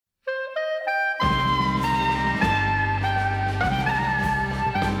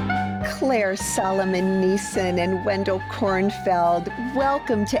Claire Solomon Nisen and Wendl Kornfeld.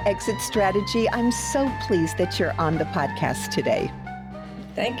 Welcome to Exit Strategy. I'm so pleased that you're on the podcast today.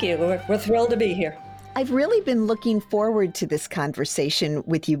 Thank you. We're thrilled to be here. I've really been looking forward to this conversation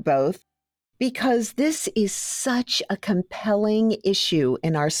with you both because this is such a compelling issue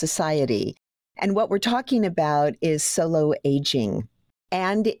in our society. And what we're talking about is solo aging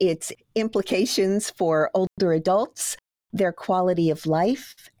and its implications for older adults, their quality of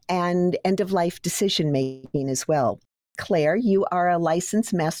life, and end-of-life decision-making as well. Claire, you are a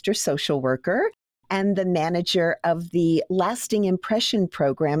licensed master social worker and the manager of the Lasting Impression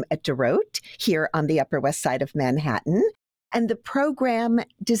program at DeRote here on the Upper West Side of Manhattan. And the program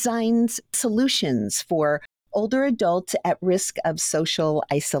designs solutions for older adults at risk of social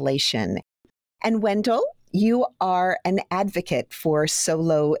isolation. And Wendl, you are an advocate for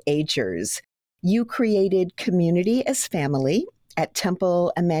solo agers. You created Community as Family at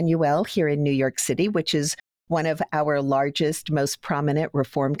Temple Emmanuel here in New York City, which is one of our largest, most prominent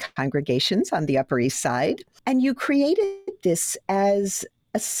Reform congregations on the Upper East Side. And you created this as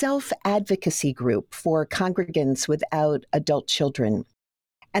a self-advocacy group for congregants without adult children.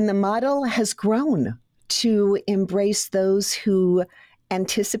 And the model has grown to embrace those who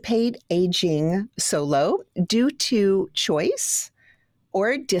anticipate aging solo due to choice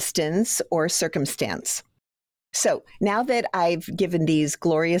or distance or circumstance. So now that I've given these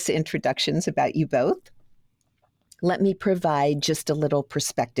glorious introductions about you both, let me provide just a little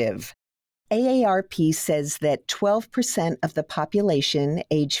perspective. AARP says that 12% of the population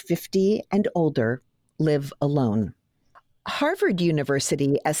age 50 and older live alone. Harvard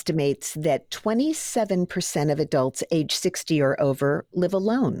University estimates that 27% of adults age 60 or over live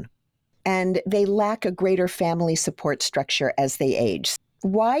alone, and they lack a greater family support structure as they age.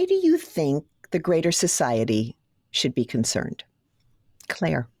 Why do you think the greater society should be concerned?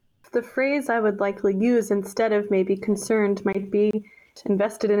 Claire. The phrase I would likely use instead of maybe concerned might be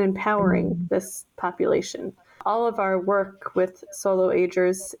invested in empowering this population. All of our work with solo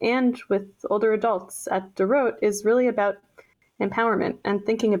agers and with older adults at DeRote is really about empowerment and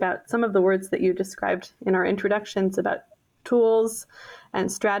thinking about some of the words that you described in our introductions about tools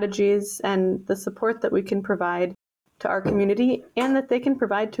and strategies and the support that we can provide to our community and that they can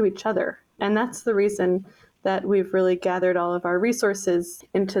provide to each other. And that's the reason that we've really gathered all of our resources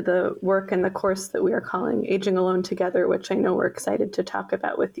into the work and the course that we are calling Aging Alone Together, which I know we're excited to talk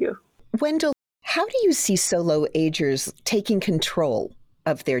about with you. Wendl, how do you see solo agers taking control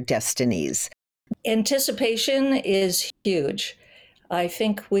of their destinies? Anticipation is huge. I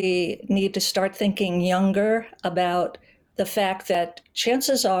think we need to start thinking younger about the fact that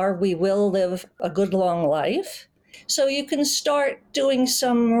chances are we will live a good long life. So you can start doing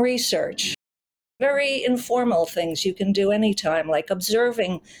some research. Very informal things you can do anytime, like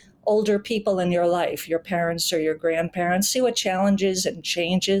observing older people in your life, your parents or your grandparents, see what challenges and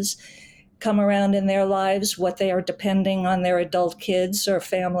changes come around in their lives, what they are depending on their adult kids or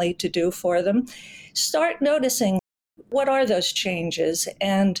family to do for them. Start noticing what are those changes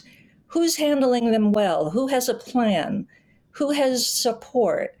and who's handling them well, who has a plan, who has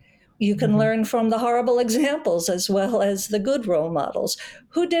support. You can learn from the horrible examples as well as the good role models.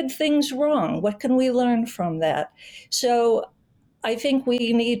 Who did things wrong? What can we learn from that? So I think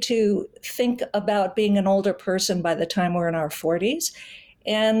we need to think about being an older person by the time we're in our 40s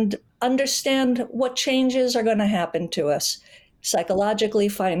and understand what changes are going to happen to us psychologically,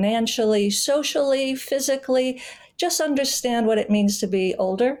 financially, socially, physically. Just understand what it means to be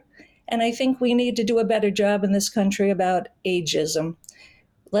older. And I think we need to do a better job in this country about ageism.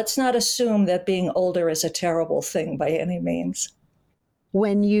 Let's not assume that being older is a terrible thing by any means.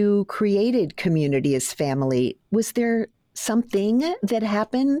 When you created Community as Family, was there something that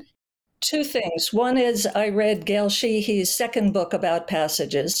happened? Two things. One is I read Gail Sheehy's second book about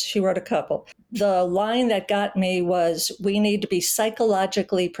passages. She wrote a couple. The line that got me was, we need to be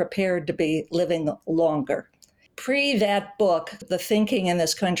psychologically prepared to be living longer. Pre that book, the thinking in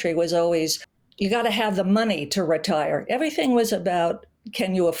this country was always, you got to have the money to retire. Everything was about,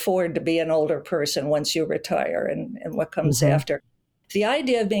 can you afford to be an older person once you retire and what comes after? The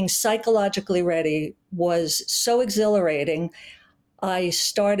idea of being psychologically ready was so exhilarating. I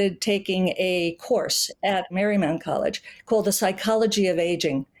started taking a course at Marymount College called The Psychology of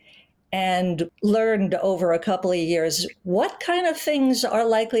Aging and learned over a couple of years what kind of things are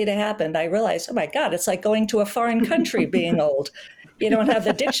likely to happen. I realized, oh my God, it's like going to a foreign country being old. You don't have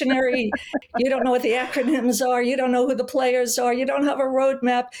the dictionary. You don't know what the acronyms are. You don't know who the players are. You don't have a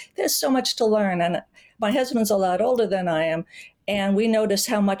roadmap. There's so much to learn. And my husband's a lot older than I am. And we noticed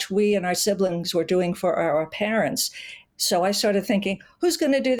how much we and our siblings were doing for our parents. So I started thinking, who's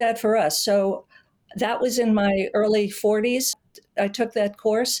going to do that for us? So that was in my early 40s. I took that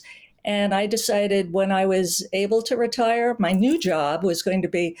course, and I decided when I was able to retire, my new job was going to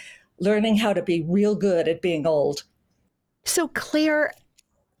be learning how to be real good at being old. So, Claire,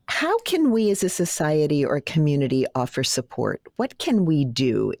 how can we as a society or a community offer support? What can we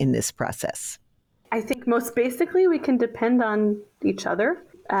do in this process? I think most basically we can depend on each other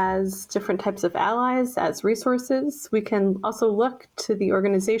as different types of allies, as resources. We can also look to the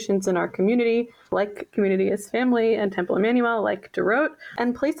organizations in our community, like Community as Family and Temple Emmanuel, like DeRote,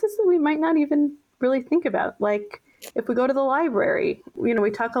 and places that we might not even really think about, like if we go to the library.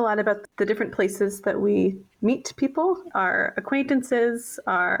 We talk a lot about the different places that we meet people, our acquaintances,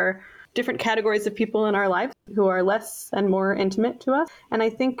 our different categories of people in our lives who are less and more intimate to us. And I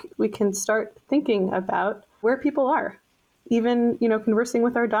think we can start thinking about where people are. Even, conversing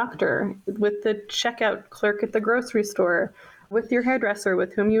with our doctor, with the checkout clerk at the grocery store, with your hairdresser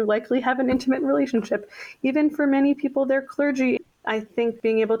with whom you likely have an intimate relationship. Even for many people, their clergy. I think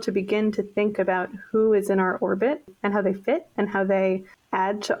being able to begin to think about who is in our orbit and how they fit and how they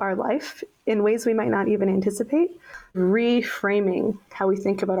add to our life in ways we might not even anticipate. Reframing how we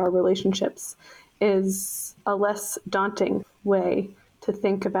think about our relationships is a less daunting way to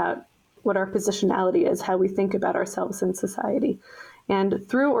think about what our positionality is, how we think about ourselves in society. And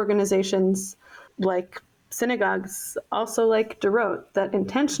through organizations like synagogues, also like DeRote, that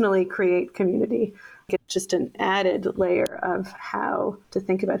intentionally create community, it's just an added layer of how to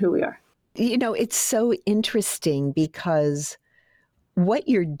think about who we are. It's so interesting because what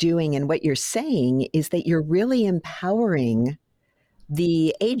you're doing and what you're saying is that you're really empowering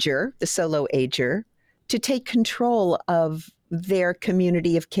the ager, the solo ager, to take control of their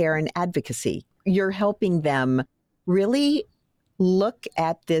community of care and advocacy. You're helping them really look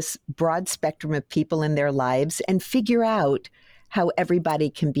at this broad spectrum of people in their lives and figure out how everybody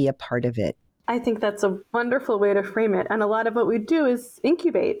can be a part of it. I think that's a wonderful way to frame it. And a lot of what we do is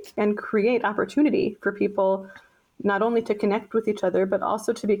incubate and create opportunity for people not only to connect with each other, but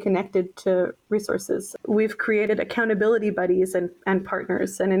also to be connected to resources. We've created accountability buddies and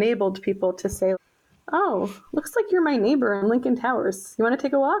partners and enabled people to say, oh, looks like you're my neighbor in Lincoln Towers. You want to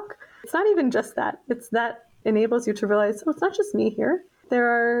take a walk? It's not even just that. It's that enables you to realize, oh, it's not just me here. There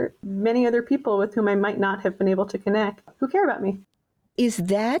are many other people with whom I might not have been able to connect who care about me. Is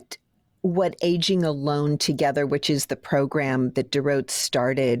that what Aging Alone Together, which is the program that DeRote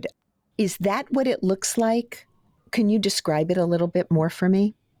started, is that what it looks like? Can you describe it a little bit more for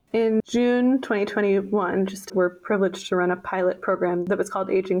me? In June 2021, we're privileged to run a pilot program that was called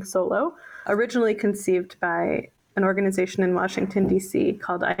Aging Solo, originally conceived by an organization in Washington, D.C.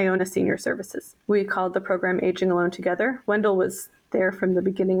 called Iona Senior Services. We called the program Aging Alone Together. Wendl was there from the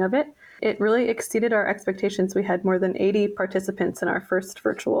beginning of it. It really exceeded our expectations. We had more than 80 participants in our first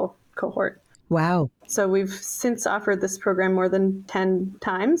virtual cohort. Wow. So we've since offered this program more than 10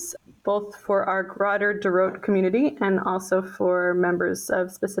 times, both for our broader DeRote community and also for members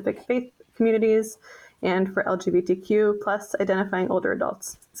of specific faith communities and for LGBTQ plus identifying older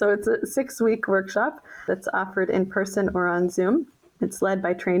adults. So it's a 6-week workshop that's offered in person or on Zoom. It's led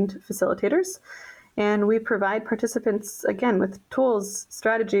by trained facilitators. And we provide participants, again, with tools,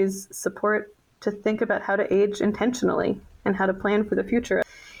 strategies, support to think about how to age intentionally and how to plan for the future.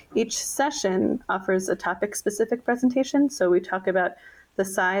 Each session offers a topic-specific presentation. So we talk about the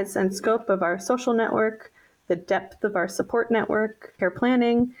size and scope of our social network, the depth of our support network, care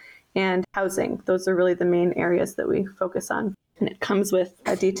planning, and housing. Those are really the main areas that we focus on. And it comes with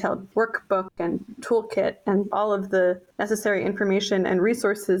a detailed workbook and toolkit and all of the necessary information and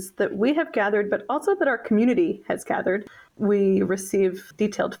resources that we have gathered, but also that our community has gathered. We receive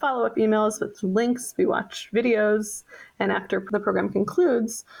detailed follow-up emails with links, we watch videos, and after the program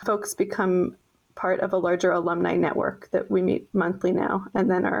concludes, folks become part of a larger alumni network that we meet monthly now, and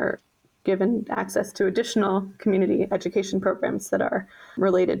then are given access to additional community education programs that are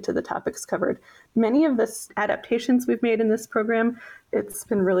related to the topics covered. Many of the adaptations we've made in this program, it's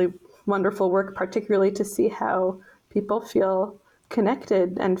been really wonderful work, particularly to see how people feel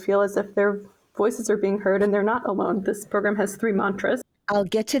connected and feel as if their voices are being heard and they're not alone. This program has 3 mantras. I'll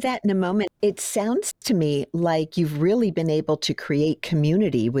get to that in a moment. It sounds to me like you've really been able to create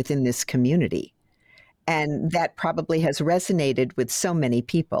community within this community. And that probably has resonated with so many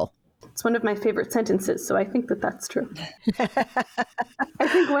people. It's one of my favorite sentences, so I think that that's true. I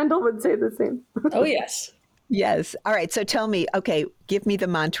think Wendl would say the same. Oh, yes. Yes. All right. So tell me, okay, give me the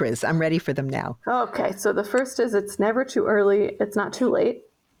mantras. I'm ready for them now. Okay. So the first is it's never too early. It's not too late.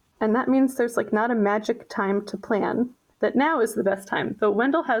 And that means there's not a magic time to plan. that now is the best time. Though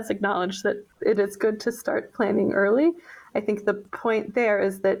Wendl has acknowledged that it is good to start planning early. I think the point there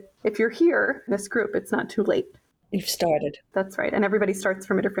is that if you're here in this group, it's not too late. You've started. That's right. And everybody starts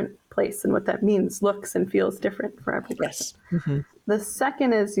from a different place. And what that means looks and feels different for every person. Yes. Mm-hmm. The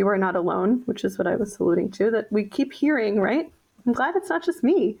second is you are not alone, which is what I was alluding to, that we keep hearing, right? I'm glad it's not just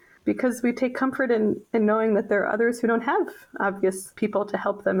me, because we take comfort in knowing that there are others who don't have obvious people to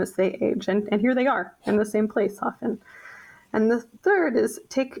help them as they age. And here they are in the same place often. And the third is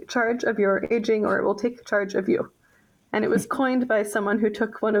take charge of your aging, or it will take charge of you. And it was coined by someone who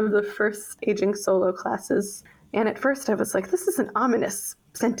took one of the first aging solo classes. And at first I was like, this is an ominous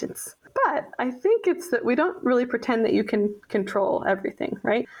sentence. But I think it's that we don't really pretend that you can control everything,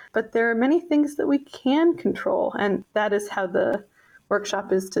 right? But there are many things that we can control. And that is how the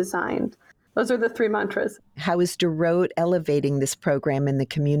workshop is designed. Those are the three mantras. How is DeRote elevating this program in the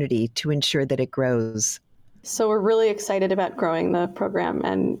community to ensure that it grows? So we're really excited about growing the program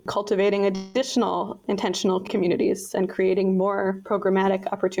and cultivating additional intentional communities and creating more programmatic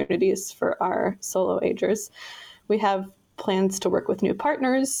opportunities for our solo agers. We have plans to work with new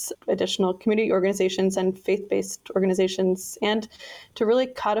partners, additional community organizations and faith-based organizations, and to really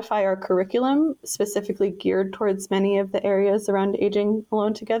codify our curriculum specifically geared towards many of the areas around aging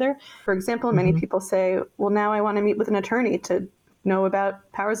alone together. For example, many people say, well, now I want to meet with an attorney to know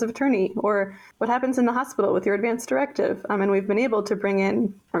about powers of attorney, or what happens in the hospital with your advance directive. And we've been able to bring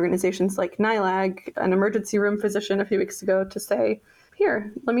in organizations like NILAG, an emergency room physician a few weeks ago, to say,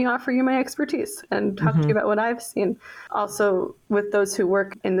 here, let me offer you my expertise and talk to you about what I've seen. Also, with those who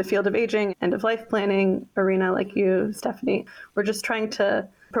work in the field of aging, end of life planning arena like you, Stephanie, we're just trying to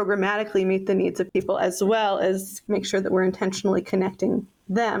programmatically meet the needs of people, as well as make sure that we're intentionally connecting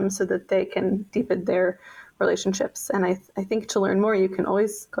them so that they can deepen their relationships. And I think to learn more, you can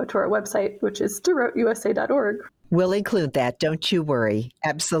always go to our website, which is deroteusa.org. We'll include that. Don't you worry.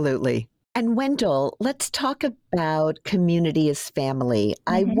 Absolutely. And Wendl, let's talk about community as family.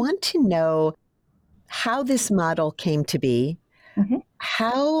 I want to know how this model came to be,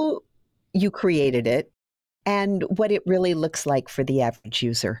 how you created it, and what it really looks like for the average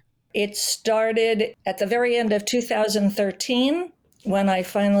user. It started at the very end of 2013 when I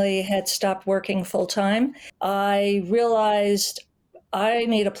finally had stopped working full time. I realized I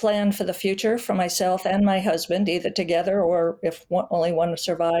need a plan for the future for myself and my husband, either together or if only one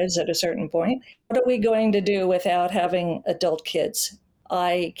survives at a certain point. What are we going to do without having adult kids?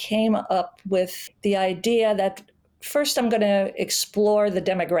 I came up with the idea that first I'm going to explore the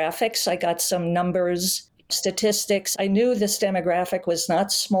demographics. I got some numbers, statistics. I knew this demographic was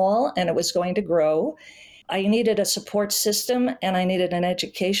not small and it was going to grow. I needed a support system and I needed an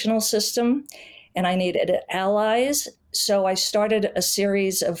educational system and I needed allies. So I started a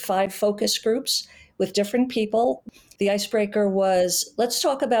series of 5 focus groups with different people. The icebreaker was, let's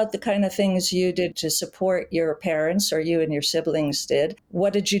talk about the kind of things you did to support your parents or you and your siblings did.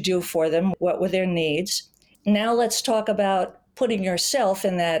 What did you do for them? What were their needs? Now let's talk about putting yourself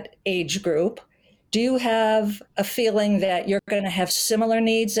in that age group. Do you have a feeling that you're going to have similar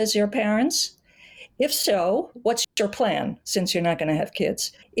needs as your parents? If so, what's your plan since you're not going to have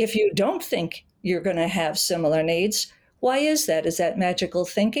kids? If you don't think you're going to have similar needs, why is that? Is that magical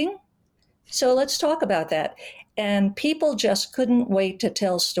thinking? So let's talk about that. And people just couldn't wait to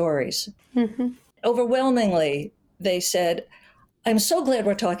tell stories. Overwhelmingly, they said, I'm so glad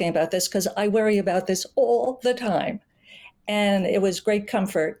we're talking about this because I worry about this all the time. And it was great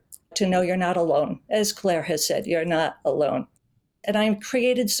comfort to know you're not alone. As Claire has said, you're not alone. And I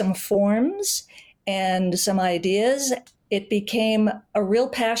created some forms and some ideas. It became a real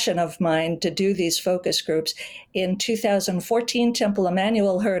passion of mine to do these focus groups. In 2014, Temple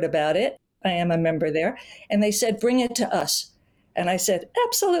Emmanuel heard about it. I am a member there. And they said, bring it to us. And I said,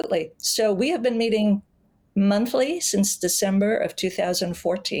 absolutely. So we have been meeting monthly since December of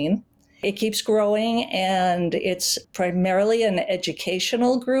 2014. It keeps growing and it's primarily an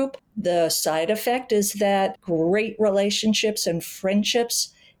educational group. The side effect is that great relationships and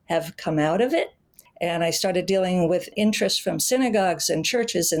friendships have come out of it. And I started dealing with interest from synagogues and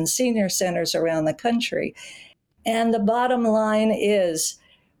churches and senior centers around the country. And the bottom line is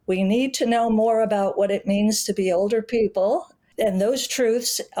we need to know more about what it means to be older people. And those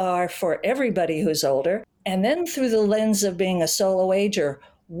truths are for everybody who's older. And then through the lens of being a solo ager,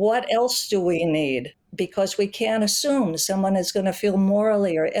 what else do we need? Because we can't assume someone is going to feel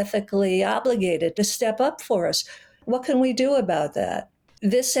morally or ethically obligated to step up for us. What can we do about that?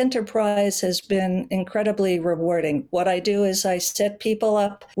 This enterprise has been incredibly rewarding. What I do is I set people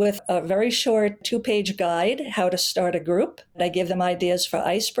up with a very short 2-page guide, how to start a group. I give them ideas for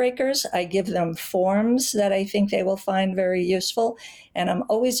icebreakers. I give them forms that I think they will find very useful. And I'm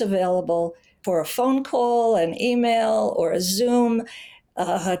always available for a phone call, an email, or a Zoom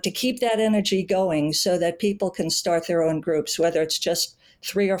to keep that energy going so that people can start their own groups, whether it's just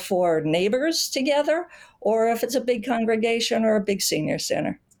 3 or 4 neighbors together, or if it's a big congregation or a big senior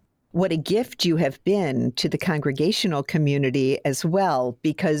center. What a gift you have been to the congregational community as well,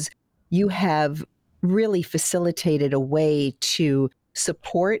 because you have really facilitated a way to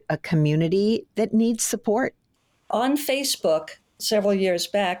support a community that needs support. On Facebook, several years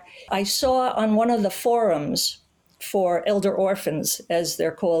back, I saw on one of the forums for elder orphans, as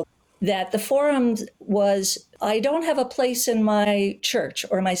they're called, that the forum was, I don't have a place in my church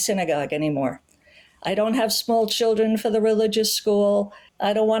or my synagogue anymore. I don't have small children for the religious school.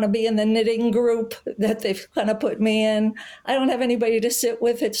 I don't want to be in the knitting group that they've kind of put me in. I don't have anybody to sit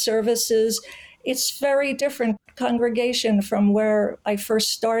with at services. It's very different congregation from where I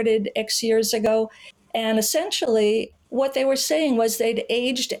first started X years ago. And essentially, what they were saying was they'd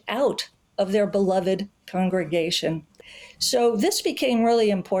aged out of their beloved congregation. So this became really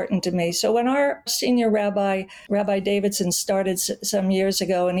important to me. So when our senior rabbi, Rabbi Davidson, started some years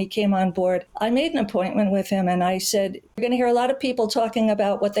ago and he came on board, I made an appointment with him and I said, you're going to hear a lot of people talking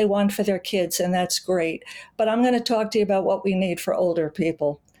about what they want for their kids, and that's great. But I'm going to talk to you about what we need for older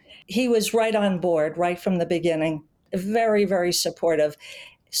people. He was right on board, right from the beginning, very, very supportive.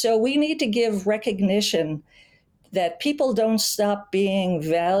 So we need to give recognition that people don't stop being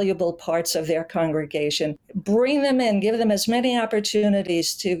valuable parts of their congregation. Bring them in, give them as many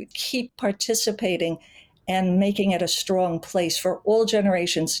opportunities to keep participating and making it a strong place for all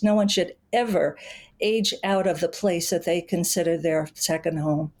generations. No one should ever age out of the place that they consider their second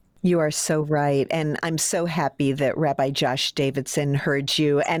home. You are so right. And I'm so happy that Rabbi Josh Davidson heard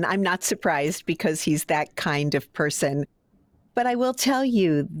you. And I'm not surprised because he's that kind of person. But I will tell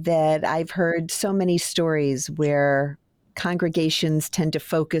you that I've heard so many stories where congregations tend to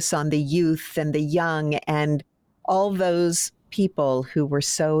focus on the youth and the young and all those people who were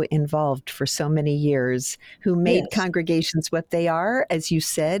so involved for so many years, who made Yes. congregations what they are, as you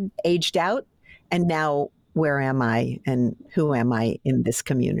said, aged out. And now, where am I and who am I in this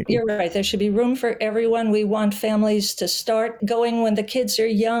community? You're right. There should be room for everyone. We want families to start going when the kids are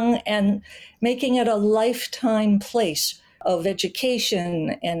young and making it a lifetime place of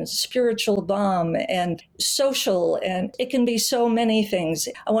education and spiritual balm and social, and it can be so many things.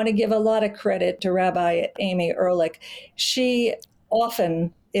 I want to give a lot of credit to Rabbi Amy Ehrlich. She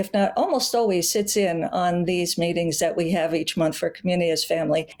often, if not almost always, sits in on these meetings that we have each month for Community as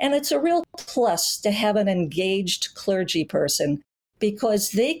Family. And it's a real plus to have an engaged clergy person because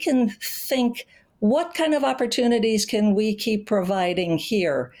they can think, what kind of opportunities can we keep providing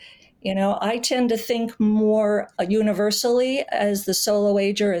here? You know, I tend to think more universally as the solo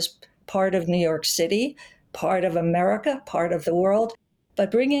ager as part of New York City, part of America, part of the world. But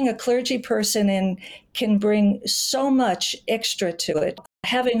bringing a clergy person in can bring so much extra to it.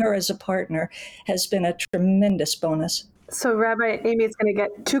 Having her as a partner has been a tremendous bonus. So Rabbi Amy is going to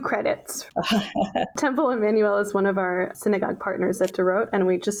get 2 credits. Temple Emmanuel is one of our synagogue partners at DeRote, and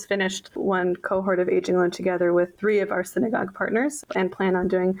we just finished one cohort of Aging Alone together with 3 of our synagogue partners and plan on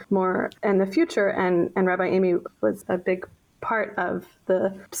doing more in the future. And Rabbi Amy was a big part of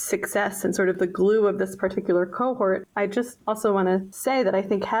the success and sort of the glue of this particular cohort. I just also want to say that I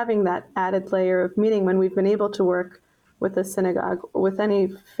think having that added layer of meaning when we've been able to work with a synagogue, or with any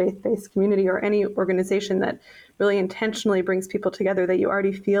faith-based community or any organization that really intentionally brings people together that you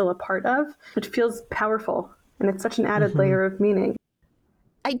already feel a part of, which feels powerful. And it's such an added layer of meaning.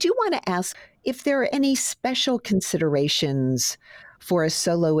 I do want to ask if there are any special considerations for a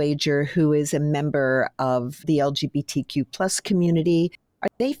solo ager who is a member of the LGBTQ plus community. Are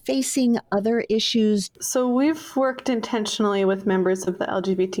they facing other issues? So we've worked intentionally with members of the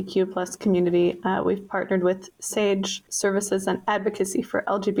LGBTQ plus community. We've partnered with SAGE Services and Advocacy for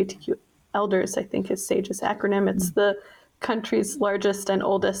LGBTQ Elders, I think is SAGE's acronym. It's the country's largest and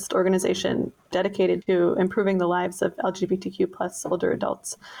oldest organization dedicated to improving the lives of LGBTQ plus older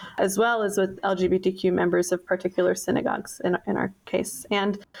adults, as well as with LGBTQ members of particular synagogues in our case.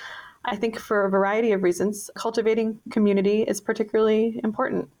 And I think for a variety of reasons, cultivating community is particularly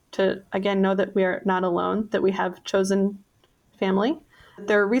important to, again, know that we are not alone, that we have chosen family.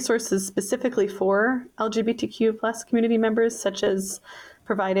 There are resources specifically for LGBTQ plus community members, such as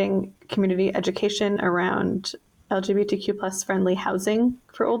providing community education around LGBTQ plus friendly housing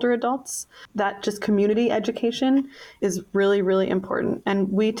for older adults. That just community education is really, really important.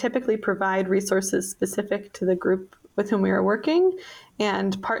 And we typically provide resources specific to the group with whom we are working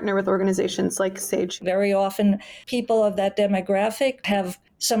and partner with organizations like SAGE. Very often, people of that demographic have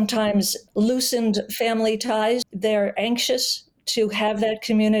sometimes loosened family ties. They're anxious to have that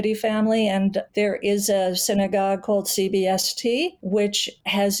community family. And there is a synagogue called CBST, which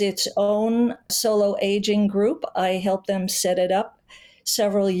has its own solo aging group. I helped them set it up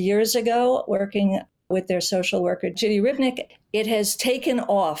several years ago, working with their social worker, Judy Ribnick. It has taken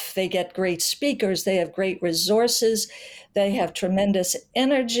off. They get great speakers. They have great resources. They have tremendous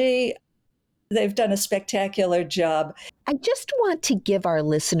energy. They've done a spectacular job. I just want to give our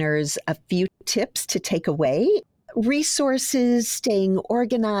listeners a few tips to take away. Resources, staying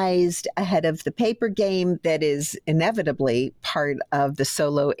organized ahead of the paper game that is inevitably part of the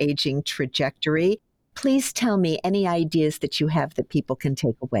solo aging trajectory. Please tell me any ideas that you have that people can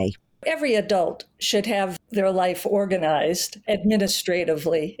take away. Every adult should have their life organized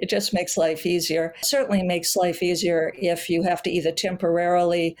administratively. It just makes life easier. It certainly makes life easier if you have to either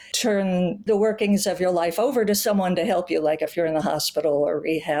temporarily turn the workings of your life over to someone to help you, like if you're in the hospital or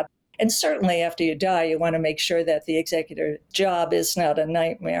rehab. And certainly after you die, you want to make sure that the executor job is not a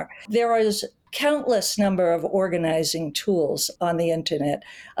nightmare. There is countless number of organizing tools on the internet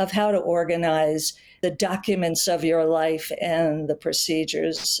of how to organize the documents of your life and the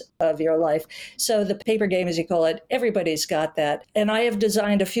procedures of your life. So the paper game, as you call it, everybody's got that. And I have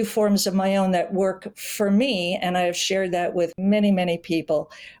designed a few forms of my own that work for me, and I have shared that with many, many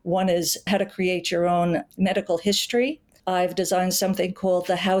people. One is how to create your own medical history. I've designed something called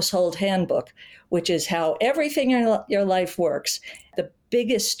the Household Handbook, which is how everything in your life works. The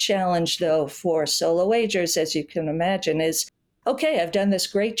biggest challenge, though, for solo agers, as you can imagine, is, okay, I've done this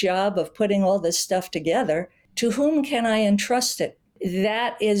great job of putting all this stuff together. To whom can I entrust it?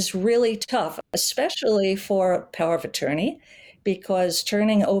 That is really tough, especially for power of attorney, because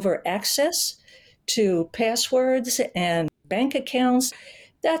turning over access to passwords and bank accounts,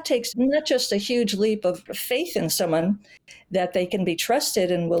 that takes not just a huge leap of faith in someone that they can be trusted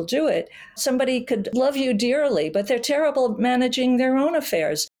and will do it. Somebody could love you dearly, but they're terrible at managing their own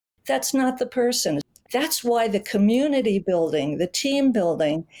affairs. That's not the person. That's why the community building, the team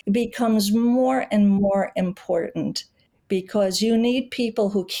building becomes more and more important, because you need people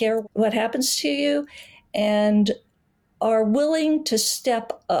who care what happens to you and are willing to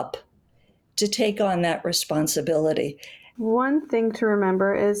step up to take on that responsibility. One thing to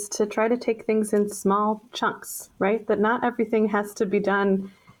remember is to try to take things in small chunks, right? That not everything has to be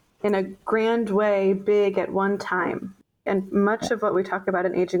done in a grand way, big at one time. And much of what we talk about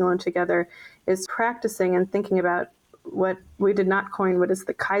in Aging Alone Together is practicing and thinking about what we did not coin, what is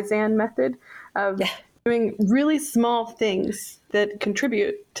the Kaizen method of doing really small things that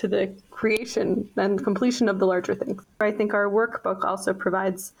contribute to the creation and completion of the larger things. I think our workbook also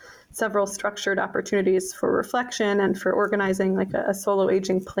provides several structured opportunities for reflection and for organizing, like a solo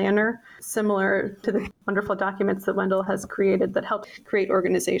aging planner, similar to the wonderful documents that Wendl has created that help create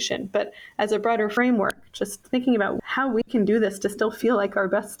organization. But as a broader framework, just thinking about how we can do this to still feel like our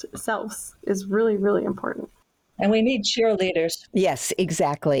best selves is really, really important. And we need cheerleaders. Yes,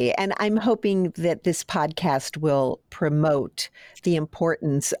 exactly. And I'm hoping that this podcast will promote the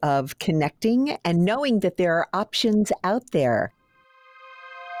importance of connecting and knowing that there are options out there.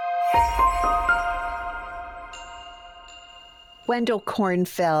 Wendl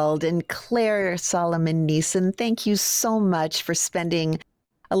Kornfeld and Claire Solomon Nisen, thank you so much for spending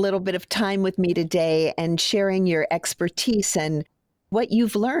a little bit of time with me today and sharing your expertise and what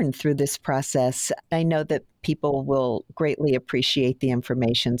you've learned through this process. I know that people will greatly appreciate the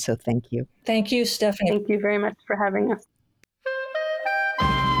information, so thank you. Thank you, Stephanie. Thank you very much for having us.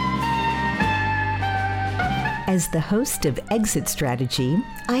 As the host of Exit Strategy,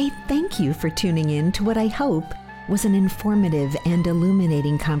 I thank you for tuning in to what I hope was an informative and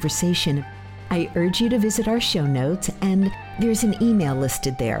illuminating conversation. I urge you to visit our show notes, and there's an email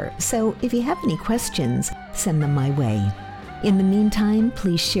listed there. So if you have any questions, send them my way. In the meantime,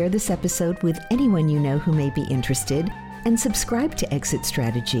 please share this episode with anyone you know who may be interested, and subscribe to Exit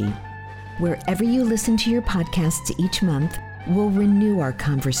Strategy. Wherever you listen to your podcasts each month, we'll renew our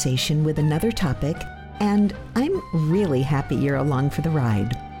conversation with another topic, and I'm really happy you're along for the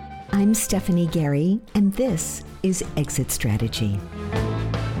ride. I'm Stephanie Gary, and this is Exit Strategy.